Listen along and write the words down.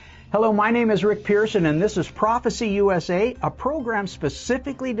Hello, my name is Rick Pearson, and this is Prophecy USA, a program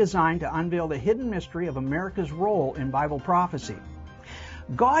specifically designed to unveil the hidden mystery of America's role in Bible prophecy.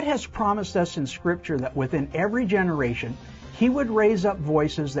 God has promised us in Scripture that within every generation, He would raise up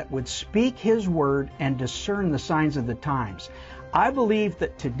voices that would speak His word and discern the signs of the times. I believe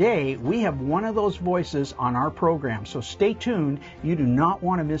that today we have one of those voices on our program, so stay tuned. You do not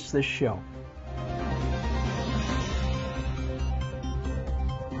want to miss this show.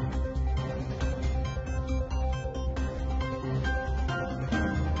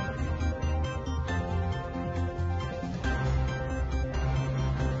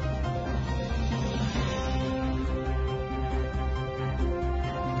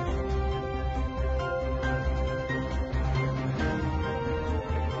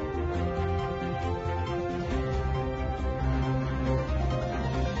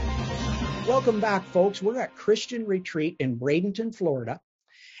 Welcome back, folks. We're at Christian Retreat in Bradenton, Florida,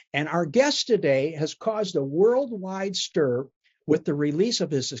 and our guest today has caused a worldwide stir with the release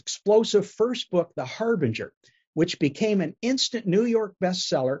of his explosive first book, The Harbinger, which became an instant New York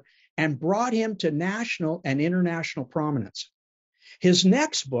bestseller and brought him to national and international prominence. His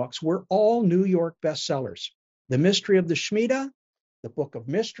next books were all New York bestsellers: The Mystery of the Shemitah, The Book of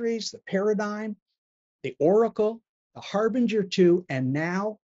Mysteries, The Paradigm, The Oracle, The Harbinger 2, and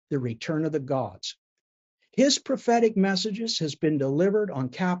now The Return of the Gods. His prophetic messages has been delivered on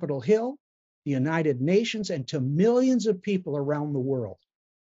Capitol Hill, the United Nations, and to millions of people around the world.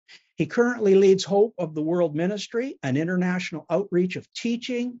 He currently leads Hope of the World Ministry, an international outreach of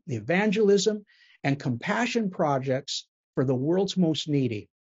teaching, evangelism, and compassion projects for the world's most needy.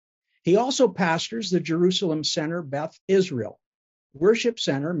 He also pastors the Jerusalem Center Beth Israel, worship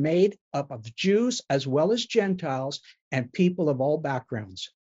center made up of Jews as well as Gentiles and people of all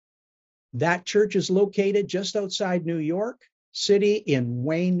backgrounds. That church is located just outside New York City in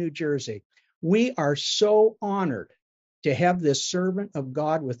Wayne, New Jersey. We are so honored to have this servant of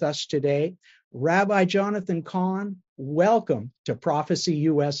God with us today. Rabbi Jonathon Cahn, welcome to Prophecy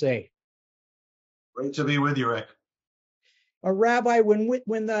USA. Great to be with you, Rick. Rabbi,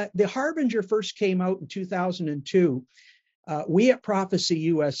 when the Harbinger first came out in 2002, we at Prophecy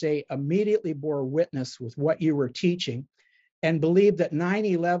USA immediately bore witness with what you were teaching, and believed that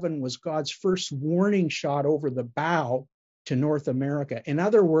 9/11 was God's first warning shot over the bow to North America. In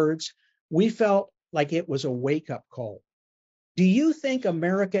other words, we felt like it was a wake-up call. Do you think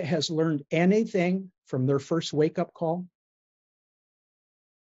America has learned anything from their first wake-up call?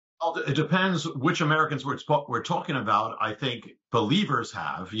 Well, it depends which Americans we're talking about. I think believers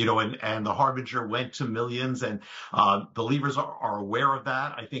have, and the Harbinger went to millions, and believers are aware of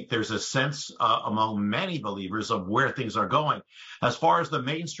that. I think there's a sense among many believers of where things are going. As far as the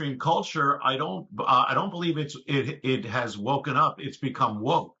mainstream culture, I don't believe it has woken up. It's become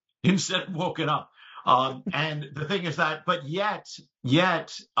woke instead of woken up. And the thing is that, but yet,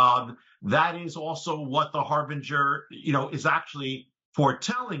 that is also what the Harbinger, is actually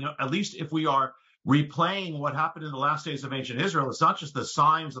foretelling. At least if we are replaying what happened in the last days of ancient Israel, it's not just the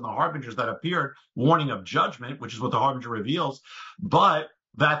signs and the harbingers that appeared, warning of judgment, which is what the Harbinger reveals, but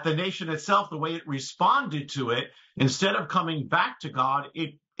that the nation itself, the way it responded to it, instead of coming back to God,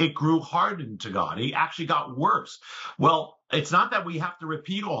 it grew hardened to God. It actually got worse. Well, it's not that we have to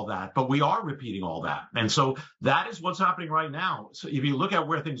repeat all that, but we are repeating all that. And so that is what's happening right now. So if you look at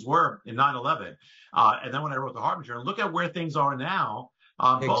where things were in 9/11, and then when I wrote The Harbinger, and look at where things are now,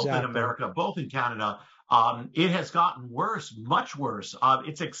 both in America, both in Canada, it has gotten worse, much worse.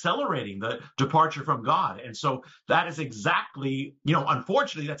 It's accelerating the departure from God. And so that is exactly,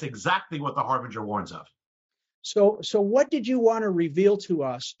 unfortunately, that's exactly what the Harbinger warns of. So what did you want to reveal to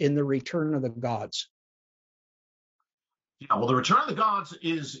us in The Return of the Gods? Yeah, well, The Return of the Gods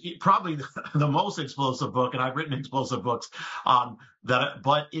is probably the most explosive book, and I've written explosive books.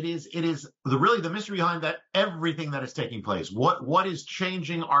 But it is really the mystery behind that, everything that is taking place. What is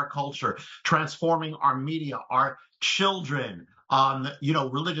changing our culture, transforming our media, our children,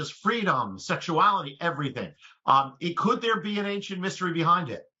 religious freedom, sexuality, everything. Could there be an ancient mystery behind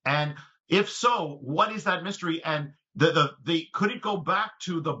it? And if so, what is that mystery? And could it go back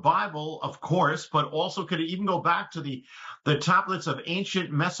to the Bible, of course, but also could it even go back to the tablets of ancient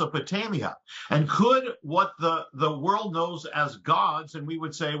Mesopotamia? And could what the world knows as gods, and we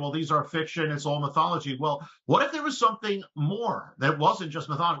would say, well, these are fiction, it's all mythology. Well, what if there was something more that wasn't just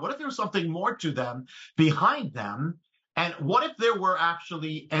mythology? What if there was something more to them, behind them? And what if there were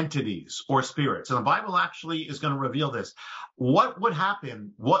actually entities or spirits? And the Bible actually is going to reveal this. What would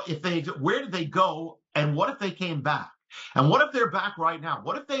happen? Where did they go? And what if they came back? And what if they're back right now?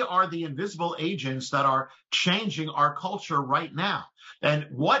 What if they are the invisible agents that are changing our culture right now? And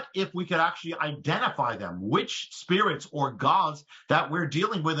what if we could actually identify them, which spirits or gods that we're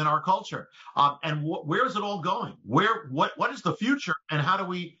dealing with in our culture? And where is it all going? What is the future? And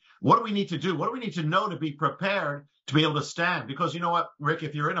what do we need to do? What do we need to know to be prepared to be able to stand? Because you know what, Rick,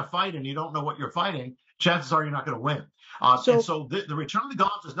 if you're in a fight and you don't know what you're fighting, chances are you're not going to win. And so the return of the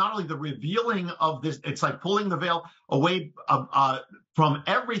gods is not only the revealing of this, it's like pulling the veil away from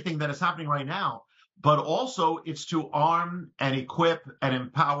everything that is happening right now, but also it's to arm and equip and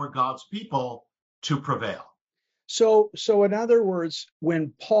empower God's people to prevail. So in other words,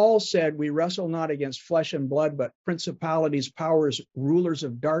 when Paul said we wrestle not against flesh and blood, but principalities, powers, rulers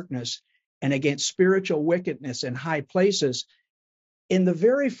of darkness, and against spiritual wickedness in high places, in the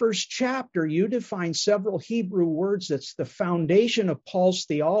very first chapter, you define several Hebrew words that's the foundation of Paul's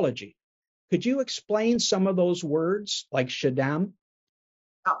theology. Could you explain some of those words, like Shaddam?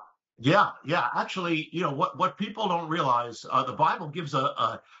 Yeah. Actually, what people don't realize, the Bible gives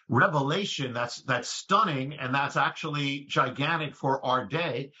a revelation that's stunning, and that's actually gigantic for our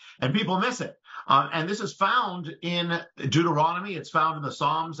day, and people miss it. And this is found in Deuteronomy. It's found in the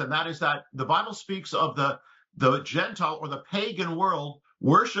Psalms, and that is that the Bible speaks of the Gentile or the pagan world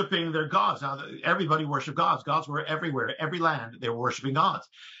worshiping their gods. Now, everybody worshiped gods. Gods were everywhere, every land, they were worshiping gods.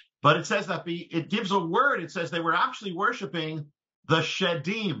 But it says that it gives a word. It says they were actually worshiping the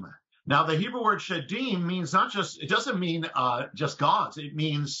Shedim. Now, the Hebrew word Shedim means it doesn't mean just gods. It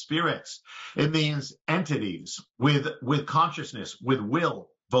means spirits. It means entities with consciousness, with will,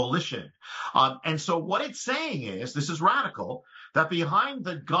 volition. And so what it's saying is, this is radical, that behind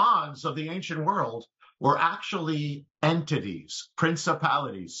the gods of the ancient world were actually entities,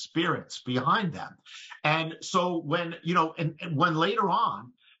 principalities, spirits behind them. And so when later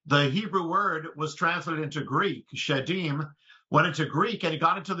on, the Hebrew word was translated into Greek, Shedim, went into Greek, and it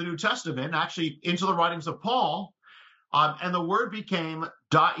got into the New Testament, actually into the writings of Paul, and the word became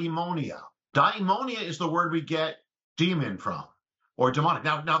daimonia. Daimonia is the word we get demon from, or demonic.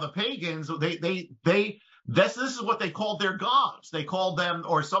 Now the pagans, this is what they called their gods. They called them,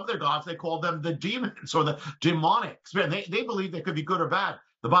 or some of their gods, they called them the demons or the demonic spirit. They believe they could be good or bad.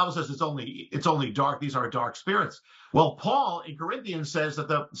 The Bible says it's only dark. These are dark spirits. Well, Paul in Corinthians says that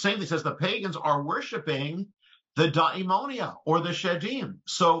the same thing, says the pagans are worshiping the daimonia or the shedim.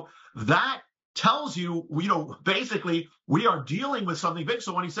 So that tells you, basically we are dealing with something big.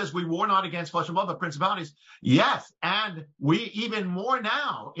 So when he says we war not against flesh and blood, but principalities, yes, and we even more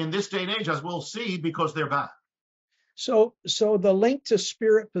now in this day and age, as we'll see, because they're back. So the link to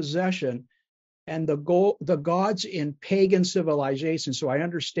spirit possession and the gods in pagan civilization, so I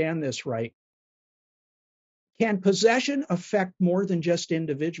understand this right, can possession affect more than just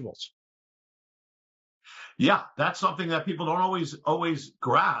individuals? Yeah, that's something that people don't always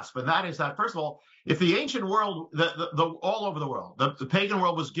grasp, and that is that, first of all, if the ancient world, all over the world, the pagan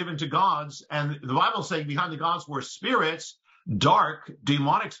world was given to gods, and the Bible is saying behind the gods were spirits, dark,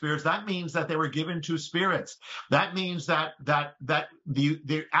 demonic spirits, that means that they were given to spirits. That means that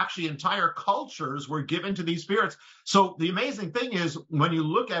the actually entire cultures were given to these spirits. So the amazing thing is, when you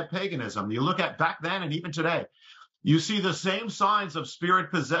look at paganism, you look at back then and even today, you see the same signs of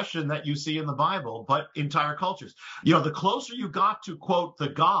spirit possession that you see in the Bible, but entire cultures. The closer you got to, quote, the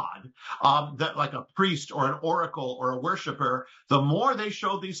God, that like a priest or an oracle or a worshiper, the more they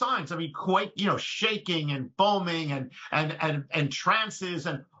showed these signs. I mean, quite, shaking and foaming and trances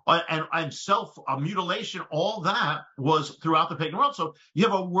and self mutilation, all that was throughout the pagan world. So you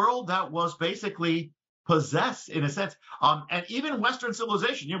have a world that was basically possessed in a sense. And even Western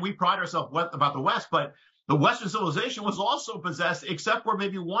civilization, we pride ourselves about the West, but the Western civilization was also possessed, except for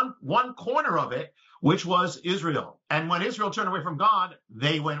maybe one corner of it, which was Israel. And when Israel turned away from God,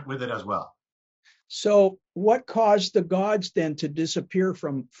 they went with it as well. So what caused the gods then to disappear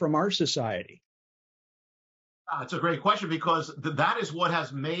from our society? It's a great question, because that is what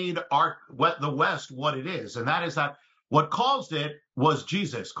has made the West what it is. And that is that what caused it was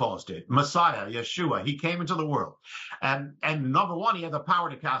Jesus caused it, Messiah, Yeshua. He came into the world. And number one, he had the power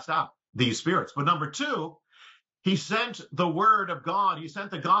to cast out these spirits. But number two, he sent the word of God. He sent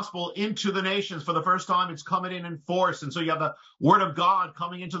the gospel into the nations for the first time. It's coming in force. And so you have the word of God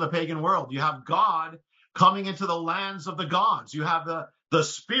coming into the pagan world. You have God coming into the lands of the gods. You have the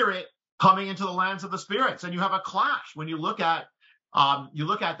spirit coming into the lands of the spirits. And you have a clash. When you look at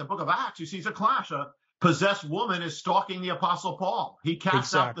the book of Acts, you see it's a clash. A possessed woman is stalking the apostle Paul. He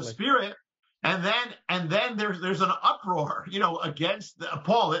casts out the spirit. And then there's an uproar, against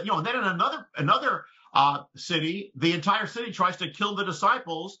Paul, and then in another city, the entire city tries to kill the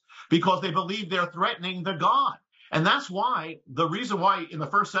disciples because they believe they're threatening the God. And that's why, the reason why in the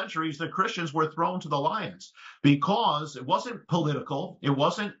first centuries the Christians were thrown to the lions, because it wasn't political, it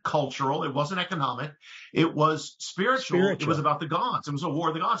wasn't cultural, it wasn't economic, it was spiritual. It was about the gods. It was a war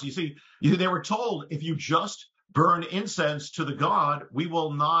of the gods. You see, they were told, if you just burn incense to the god, we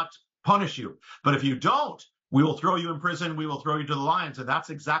will not punish you. But if you don't, we will throw you in prison, we will throw you to the lions. And that's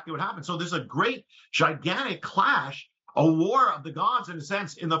exactly what happened. So there's a great, gigantic clash, a war of the gods in a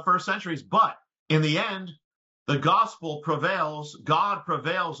sense in the first centuries. But in the end, the gospel prevails. God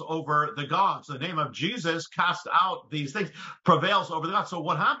prevails over the gods. The name of Jesus cast out these things, prevails over the gods. So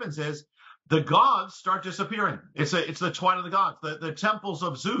what happens is the gods start disappearing. It's the twilight of the gods. The temples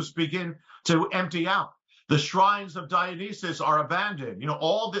of Zeus begin to empty out. The shrines of Dionysus are abandoned.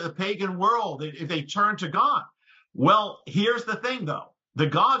 All the pagan world, they turn to God. Well, here's the thing, though. The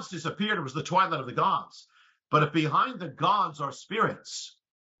gods disappeared. It was the twilight of the gods. But if behind the gods are spirits,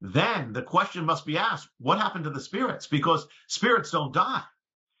 then the question must be asked, what happened to the spirits? Because spirits don't die.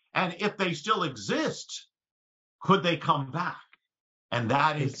 And if they still exist, could they come back? And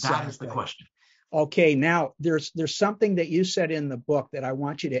that is the question. Okay, now there's something that you said in the book that I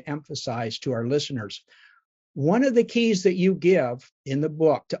want you to emphasize to our listeners. One of the keys that you give in the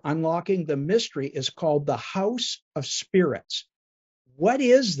book to unlocking the mystery is called the House of Spirits. What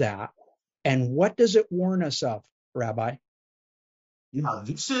is that, and what does it warn us of, Rabbi? Yeah,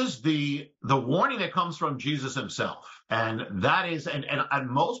 this is the warning that comes from Jesus himself. And that is, and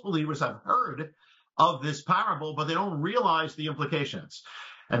most believers have heard of this parable, but they don't realize the implications.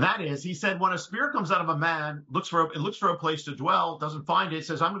 And that is, he said, when a spirit comes out of a man, looks for a place to dwell, doesn't find it,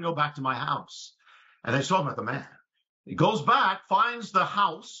 says, I'm going to go back to my house. And they saw him at the man. He goes back, finds the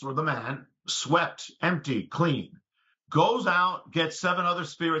house or the man swept, empty, clean, goes out, gets 7 other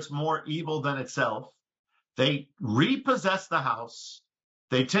spirits more evil than itself. They repossess the house,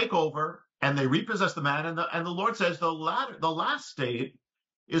 they take over, and they repossess the man. And the Lord says the last state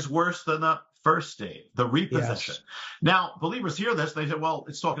is worse than the first state, the repossession. Yes. Now, believers hear this, they say, well,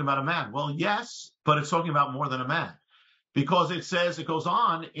 it's talking about a man. Well, yes, but it's talking about more than a man. Because it goes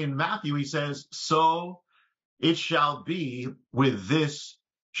on in Matthew, he says, so it shall be with this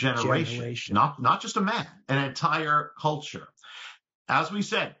generation. Not just a man, an entire culture. As we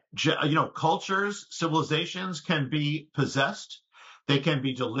said, cultures, civilizations can be possessed, they can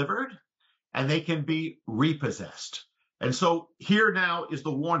be delivered, and they can be repossessed. And so here now is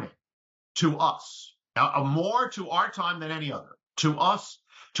the warning to us, more to our time than any other, to us,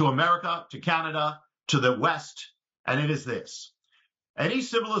 to America, to Canada, to the West. And it is this: any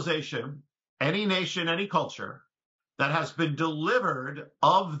civilization, any nation, any culture that has been delivered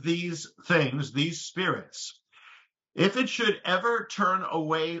of these things, these spirits, if it should ever turn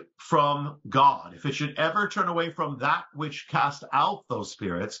away from God, if it should ever turn away from that which cast out those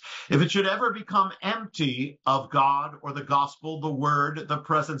spirits, if it should ever become empty of God or the gospel, the word, the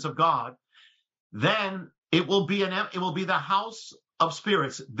presence of God, then it will be the house of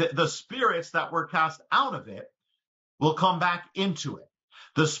spirits. The spirits that were cast out of it will come back into it.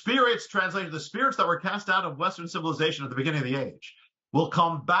 The spirits that were cast out of Western civilization at the beginning of the age will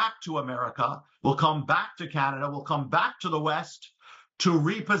come back to America, will come back to Canada, will come back to the West to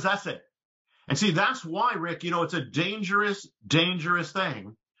repossess it. And see, that's why, Rick, it's a dangerous, dangerous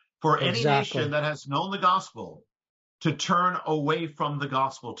thing for any nation that has known the gospel to turn away from the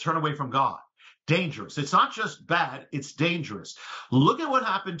gospel, turn away from God. Dangerous. It's not just bad, it's dangerous. Look at what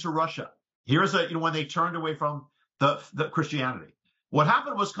happened to Russia. Here's when they turned away from the Christianity. What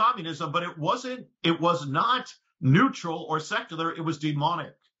happened was communism, but it was not neutral or secular, it was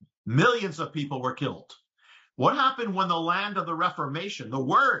demonic. Millions of people were killed. What happened when the land of the Reformation, the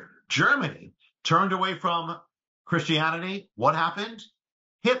word, Germany, turned away from Christianity? What happened?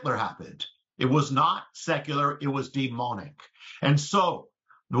 Hitler happened. It was not secular, it was demonic. And so,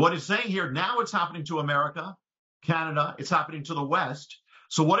 what it's saying here, now it's happening to America, Canada, it's happening to the West.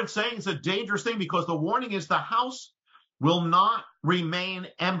 So what it's saying is a dangerous thing, because the warning is the house will not remain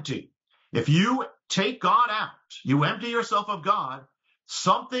empty. If you take God out, you empty yourself of God,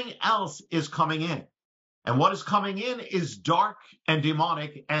 something else is coming in. And what is coming in is dark and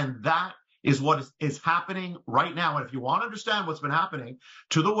demonic, and that is what is happening right now. And if you want to understand what's been happening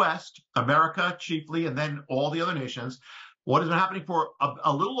to the West, America chiefly, and then all the other nations, what has been happening for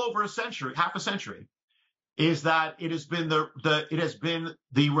a little over a century, half a century, is that it has been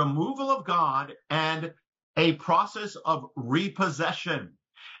the removal of God and a process of repossession.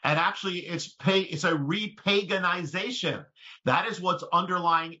 And actually, it's a repaganization. That is what's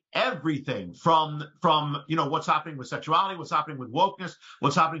underlying everything from what's happening with sexuality, what's happening with wokeness,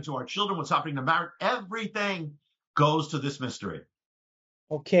 what's happening to our children, what's happening to marriage. Everything goes to this mystery.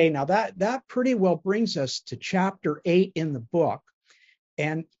 Okay, now that pretty well brings us to chapter 8 in the book.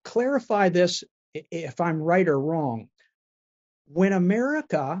 And clarify this if I'm right or wrong. When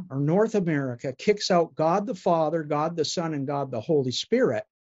America or North America kicks out God the Father, God the Son, and God the Holy Spirit,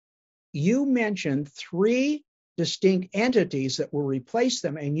 you mentioned three distinct entities that will replace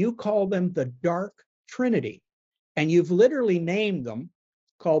them, and you call them the Dark Trinity. And you've literally named them,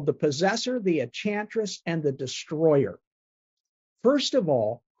 called the Possessor, the Enchantress, and the Destroyer. First of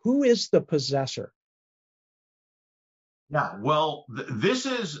all, who is the Possessor? Yeah, well, this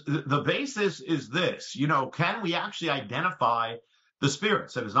is the basis is this, can we actually identify the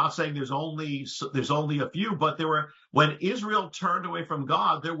spirits? And it's not saying there's only a few, but when Israel turned away from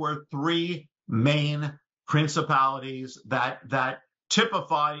God, there were three main principalities that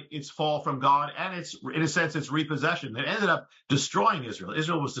typify its fall from God and its, in a sense, its repossession. It ended up destroying Israel.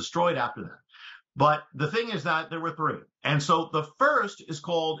 Israel was destroyed after that. But the thing is that there were three. And so the first is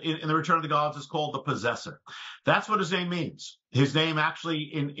called, in the Return of the Gods, is called the Possessor. That's what his name means. His name actually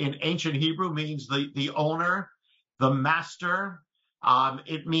in ancient Hebrew means the owner, the master.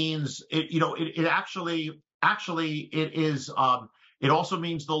 It means, it also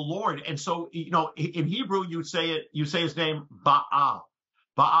means the Lord. And so, in Hebrew, you say his name Baal,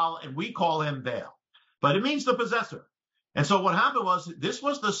 and we call him Baal. But it means the possessor. And so what happened was, this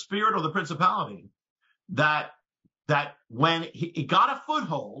was the spirit or the principality that when he got a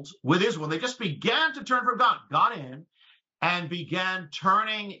foothold with Israel, they just began to turn from God, got in and began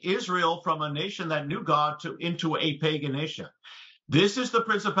turning Israel from a nation that knew God into a pagan nation. This is the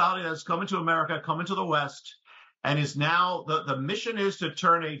principality that's come into America, come into the West, and is now, the mission is to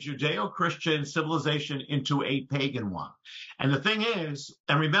turn a Judeo-Christian civilization into a pagan one. And the thing is,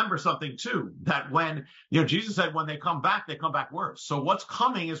 and remember something too, that when, Jesus said when they come back worse. So what's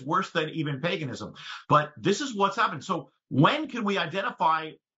coming is worse than even paganism. But this is what's happened. So when can we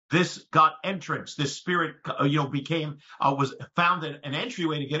identify this got entrance, this spirit, was found an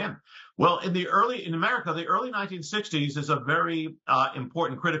entryway to get in? Well, in America, the early 1960s is a very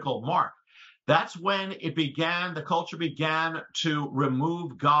important critical mark. That's when the culture began to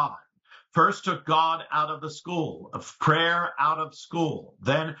remove God. First took God out of the school, of prayer out of school,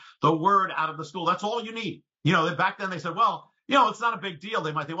 then the word out of the school. That's all you need. Back then they said, well, it's not a big deal.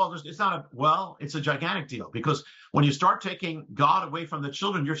 They might think, it's a gigantic deal, because when you start taking God away from the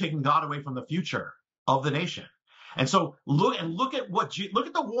children, you're taking God away from the future of the nation. And so look at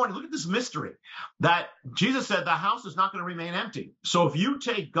the warning, look at this mystery that Jesus said the house is not going to remain empty. So if you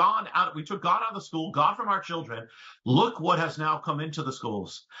take God out, we took God out of the school, God from our children, look what has now come into the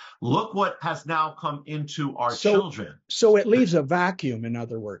schools. Look what has now come into our children. So it leaves a vacuum, in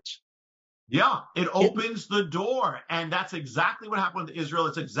other words. Yeah, it opens the door. And that's exactly what happened with Israel.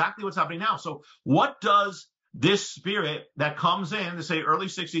 It's exactly what's happening now. So what does this spirit that comes in, to say early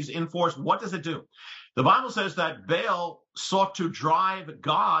 60s in force, what does it do? The Bible says that Baal sought to drive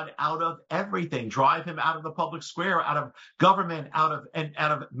God out of everything, drive him out of the public square, out of government, out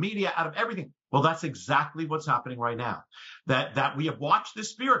of media, out of everything. Well, that's exactly what's happening right now. That we have watched this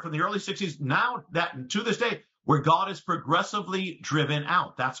spirit from the early 60s, now that to this day, where God is progressively driven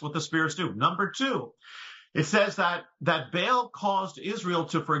out. That's what the spirits do. Number two, it says that Baal caused Israel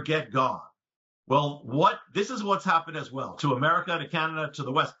to forget God. Well, this is what's happened as well to America, to Canada, to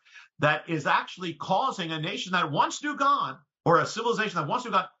the West, that is actually causing a nation that once knew God, or a civilization that once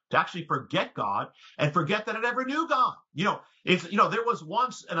knew God, to actually forget God and forget that it ever knew God. There was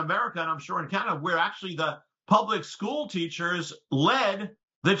once in America, and I'm sure in Canada, where actually the public school teachers led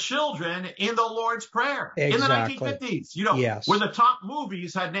the children in the Lord's Prayer. Exactly. In the 1950s, yes. Where the top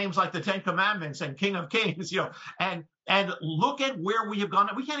movies had names like the Ten Commandments and King of Kings, and look at where we have gone.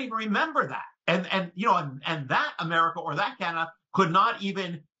 We can't even remember that. And that America or that Canada could not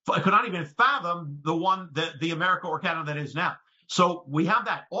even fathom the America or Canada that is now. So we have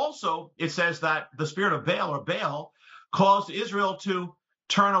that. Also, it says that the spirit of Baal caused Israel to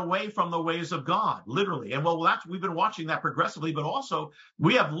turn away from the ways of God, literally. And we've been watching that progressively, but also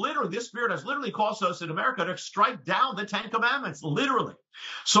this spirit has literally caused us in America to strike down the Ten Commandments, literally.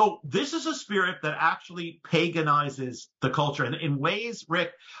 So this is a spirit that actually paganizes the culture in ways,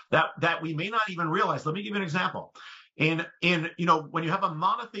 Rick, that we may not even realize. Let me give you an example. When you have a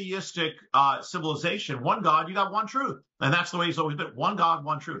monotheistic civilization, one God, you got one truth. And that's the way it's always been. One God,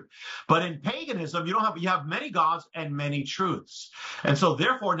 one truth. But in paganism, you have many gods and many truths. And so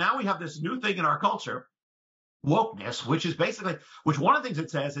therefore, now we have this new thing in our culture, wokeness, which one of the things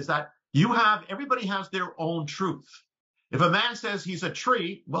it says is that everybody has their own truth. If a man says he's a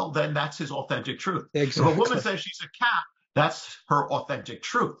tree, well, then that's his authentic truth. Exactly. If a woman says she's a cat, That's her authentic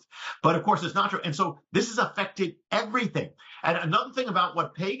truth. But of course, it's not true. And so this has affected everything. And another thing about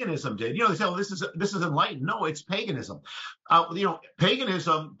what paganism did, they say, oh, this is enlightened. No, it's paganism.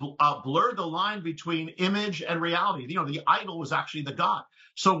 Paganism blurred the line between image and reality. The idol was actually the god.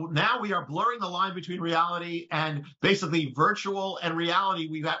 So now we are blurring the line between reality and basically virtual and reality.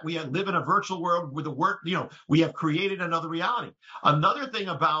 We live in a virtual world with the word, we have created another reality. Another thing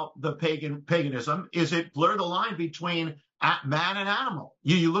about the paganism is it blurred the line between man and animal.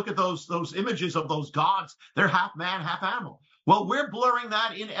 You look at those images of those gods, they're half man, half animal. Well, we're blurring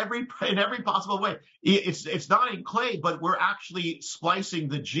that in every possible way. It's not in clay, but we're actually splicing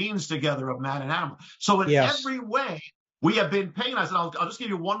the genes together of man and animal. So in every way, we have been paganized. And I'll just give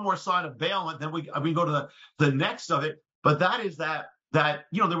you one more sign of Baal, and then we go to the next of it. But that is that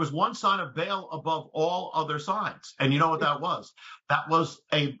there was one sign of Baal above all other signs. And you know what that was? That was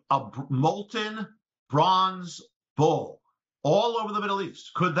a molten bronze bull all over the Middle East.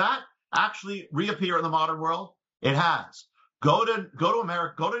 Could that actually reappear in the modern world? It has. Go to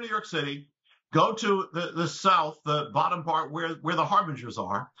America, go to New York City, go to the South, the bottom part where the Harbingers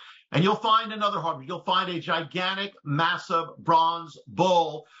are, and you'll find another Harbinger. You'll find a gigantic, massive bronze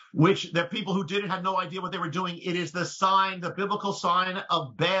bull, which the people who did it had no idea what they were doing. It is the sign, the biblical sign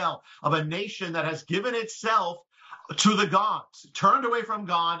of Baal, of a nation that has given itself to the gods, turned away from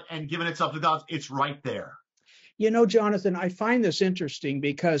God and given itself to gods. It's right there. Jonathan, I find this interesting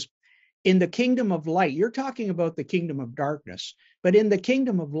because in the kingdom of light, you're talking about the kingdom of darkness, but in the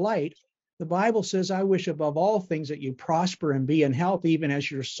kingdom of light, the Bible says, I wish above all things that you prosper and be in health, even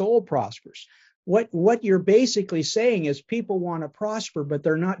as your soul prospers. What you're basically saying is people want to prosper, but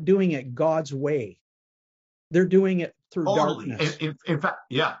they're not doing it God's way. They're doing it through darkness. In fact,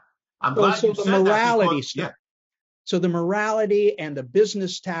 yeah. I'm glad you said that. Morality stuff. So the morality and the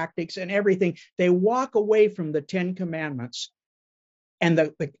business tactics and everything, they walk away from the 10 Commandments, and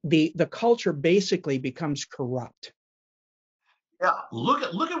the culture basically becomes corrupt. Yeah, look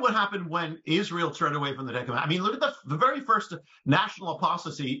at what happened when Israel turned away from the 10 Commandments. I mean, look at the very first national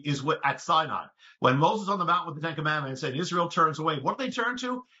apostasy is at Sinai, when Moses on the mountain with the 10 Commandments and Israel turns away. What do they turn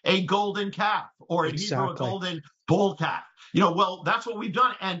to? A golden calf, or in Hebrew, a golden bull calf. Well, that's what we've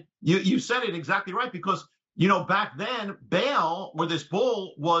done, and you said it exactly right, because back then, Baal, or this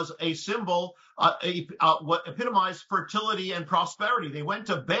bull, was a symbol, what epitomized fertility and prosperity. They went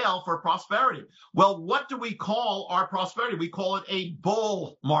to Baal for prosperity. Well, what do we call our prosperity? We call it a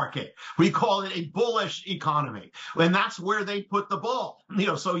bull market. We call it a bullish economy. And that's where they put the bull.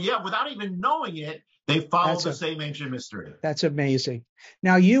 So yeah, without even knowing it, they followed the same ancient mystery. That's amazing.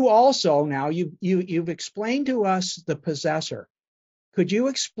 Now, you've explained to us the possessor. Could you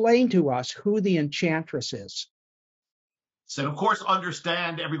explain to us who the enchantress is? So, of course,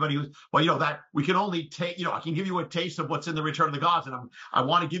 understand everybody that we can only take, I can give you a taste of what's in the Return of the Gods, and I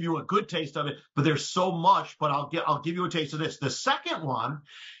want to give you a good taste of it, but there's so much, but I'll give you a taste of this. The second one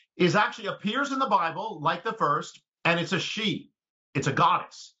is actually appears in the Bible like the first, and it's a she. It's a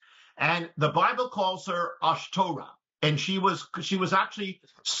goddess. And the Bible calls her Ashtoreth. And she was actually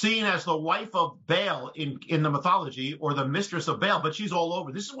seen as the wife of Baal in the mythology, or the mistress of Baal, but she's all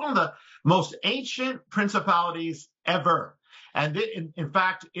over. This is one of the most ancient principalities ever. And in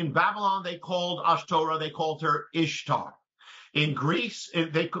fact, in Babylon, they called Ashtoreth, they called her Ishtar. In Greece,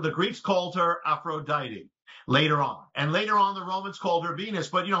 the Greeks called her Aphrodite later on. And later on, the Romans called her Venus.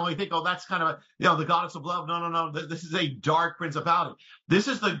 But, we think, oh, that's kind of the goddess of love. No. This is a dark principality. This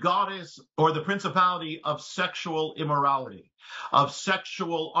is the goddess, or the principality, of sexual immorality, of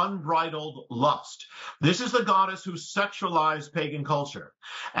sexual unbridled lust. This is the goddess who sexualized pagan culture.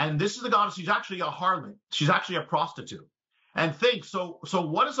 And this is the goddess who's actually a harlot. She's actually a prostitute. And think, so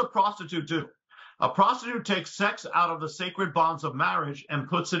what does a prostitute do? A prostitute takes sex out of the sacred bonds of marriage and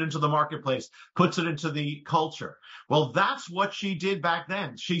puts it into the marketplace, puts it into the culture. Well, that's what she did back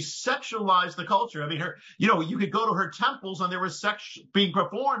then. She sexualized the culture. I mean, you could go to her temples and there was sex being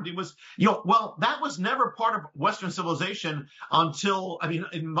performed. It was, well, that was never part of Western civilization until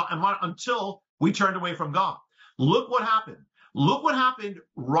we turned away from God. Look what happened. Look what happened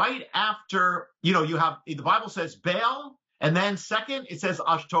right after, you have, the Bible says Baal, and then second, it says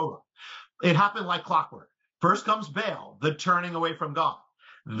Ashtoreth. It happened like clockwork. First comes Baal, the turning away from God.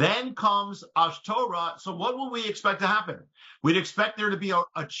 Then comes Ashtoreth. So what will we expect to happen? We'd expect there to be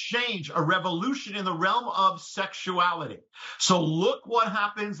a change, a revolution in the realm of sexuality. So look what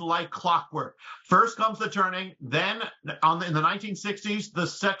happens like clockwork. First comes the turning, then in the 1960s, the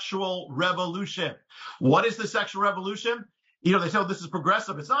sexual revolution. What is the sexual revolution? They say, oh, this is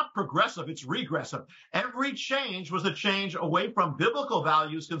progressive. It's not progressive, it's regressive. Every change was a change away from biblical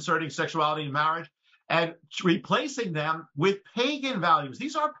values concerning sexuality and marriage, and replacing them with pagan values.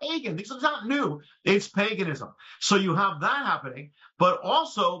 These are pagan. These are not new. It's paganism. So you have that happening. But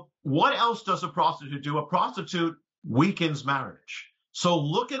also, what else does a prostitute do? A prostitute weakens marriage. So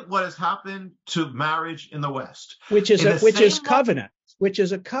look at what has happened to marriage in the West. Which is covenant, which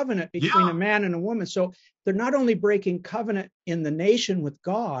is a covenant between a man and a woman. So they're not only breaking covenant in the nation with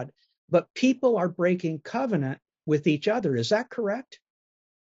God, but people are breaking covenant with each other. Is that correct?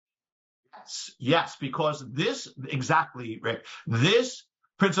 Yes, because exactly, Rick, this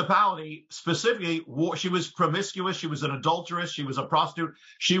principality specifically, she was promiscuous, she was an adulteress, she was a prostitute.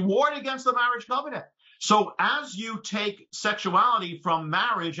 She warred against the marriage covenant. So as you take sexuality from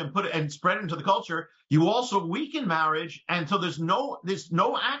marriage and spread it into the culture, you also weaken marriage. And so there's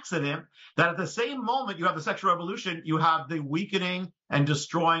no accident that at the same moment you have the sexual revolution, you have the weakening and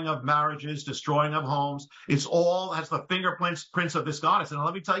destroying of marriages, destroying of homes. It's all has the fingerprints of this goddess. And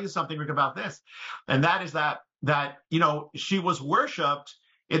let me tell you something, Rick, about this. And that is that she was worshipped.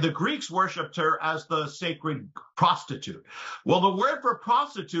 The Greeks worshipped her as the sacred prostitute. Well, the word for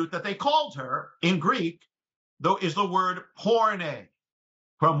prostitute that they called her in Greek, though, is the word porne,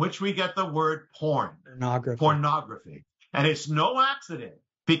 from which we get the word porn. Pornography. And it's no accident,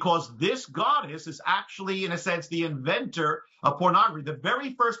 because this goddess is actually, in a sense, the inventor of pornography. The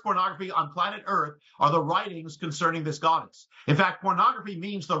very first pornography on planet Earth are the writings concerning this goddess. In fact, pornography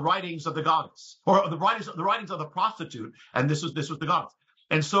means the writings of the goddess, or the writings of the prostitute, and this was the goddess.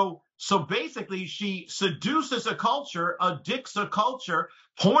 And so basically, she seduces a culture, addicts a culture,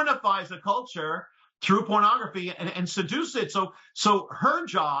 pornifies a culture through pornography and seduce it. So her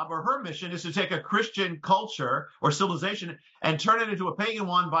job or her mission is to take a Christian culture or civilization and turn it into a pagan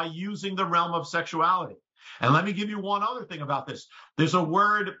one by using the realm of sexuality. And let me give you one other thing about this. There's a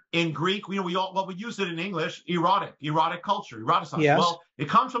word in Greek, we use it in English, erotic culture, eroticized. Yes. Well, it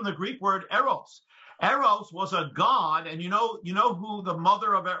comes from the Greek word eros. Eros was a god, and you know who the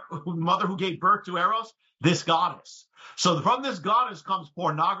mother who gave birth to Eros? This goddess. So from this goddess comes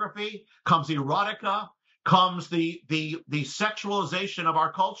pornography, comes erotica, comes the sexualization of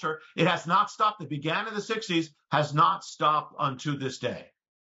our culture. It has not stopped. It began in the 60s, has not stopped unto this day.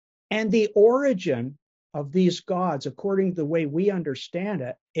 And the origin of these gods, according to the way we understand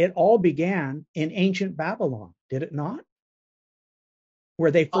it, it all began in ancient Babylon, did it not? Where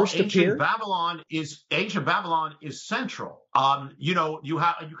they first appeared? Ancient Babylon is central. You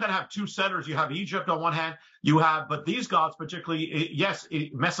kind of have two centers. You have Egypt on one hand. But these gods, particularly, yes,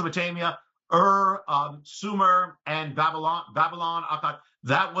 Mesopotamia, Sumer, and Babylon, Akkad.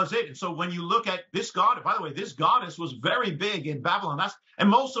 That was it. And so when you look at this god, by the way, this goddess was very big in Babylon. And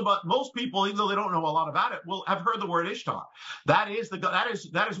most people, even though they don't know a lot about it, will have heard the word Ishtar. That is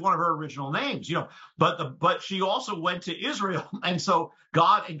one of her original names, But she also went to Israel, and so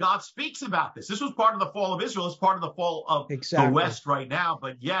God speaks about this. This was part of the fall of Israel. It's part of the fall of the West right now.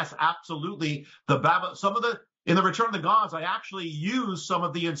 But yes, absolutely, in The Return of the Gods, I actually used some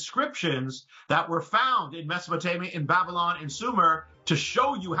of the inscriptions that were found in Mesopotamia, in Babylon, in Sumer, to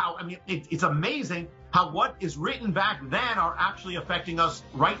show you how, it's amazing how what is written back then are actually affecting us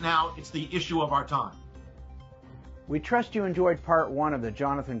right now. It's the issue of our time. We trust you enjoyed part 1 of the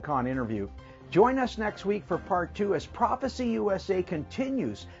Jonathon Cahn interview. Join us next week for part 2 as Prophecy USA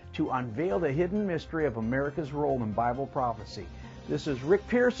continues to unveil the hidden mystery of America's role in Bible prophecy. This is Rick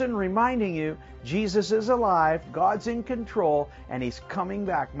Pearson reminding you Jesus is alive, God's in control, and He's coming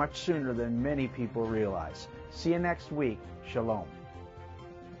back much sooner than many people realize. See you next week. Shalom.